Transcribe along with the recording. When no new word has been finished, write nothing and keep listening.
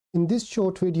In this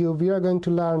short video, we are going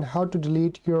to learn how to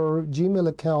delete your Gmail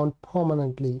account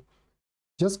permanently.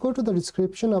 Just go to the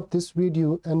description of this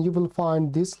video and you will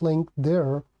find this link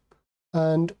there.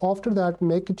 And after that,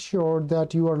 make it sure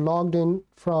that you are logged in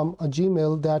from a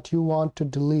Gmail that you want to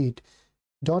delete.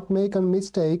 Don't make a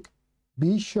mistake.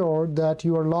 Be sure that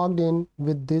you are logged in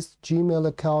with this Gmail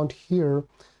account here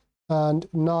and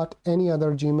not any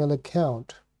other Gmail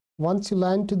account. Once you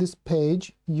land to this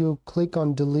page, you click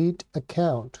on Delete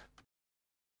Account.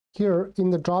 Here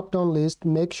in the drop-down list,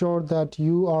 make sure that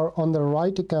you are on the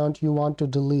right account you want to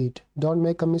delete. Don't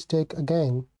make a mistake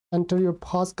again. Enter your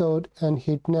passcode and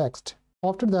hit Next.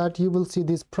 After that, you will see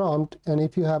this prompt, and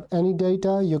if you have any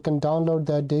data, you can download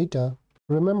that data.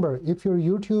 Remember, if your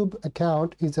YouTube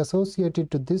account is associated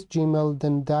to this Gmail,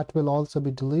 then that will also be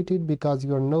deleted because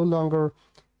you are no longer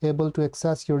able to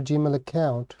access your Gmail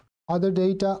account. Other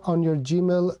data on your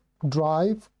Gmail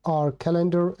drive or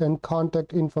calendar and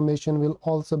contact information will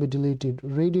also be deleted.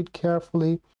 Read it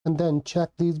carefully and then check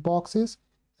these boxes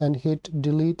and hit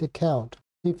Delete Account.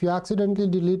 If you accidentally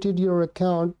deleted your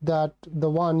account, that the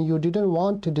one you didn't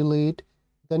want to delete,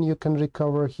 then you can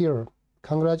recover here.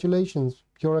 Congratulations,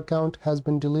 your account has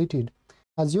been deleted.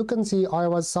 As you can see, I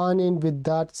was signed in with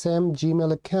that same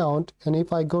Gmail account, and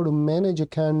if I go to Manage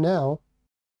Account now,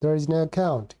 there is no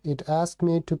account. It asked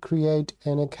me to create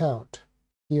an account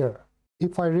here.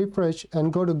 If I refresh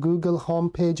and go to Google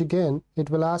home page again, it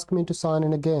will ask me to sign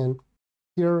in again.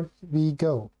 Here we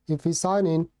go. If we sign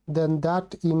in, then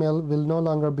that email will no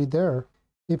longer be there.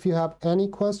 If you have any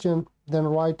question, then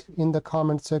write in the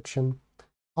comment section.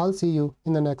 I'll see you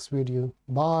in the next video.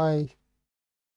 Bye.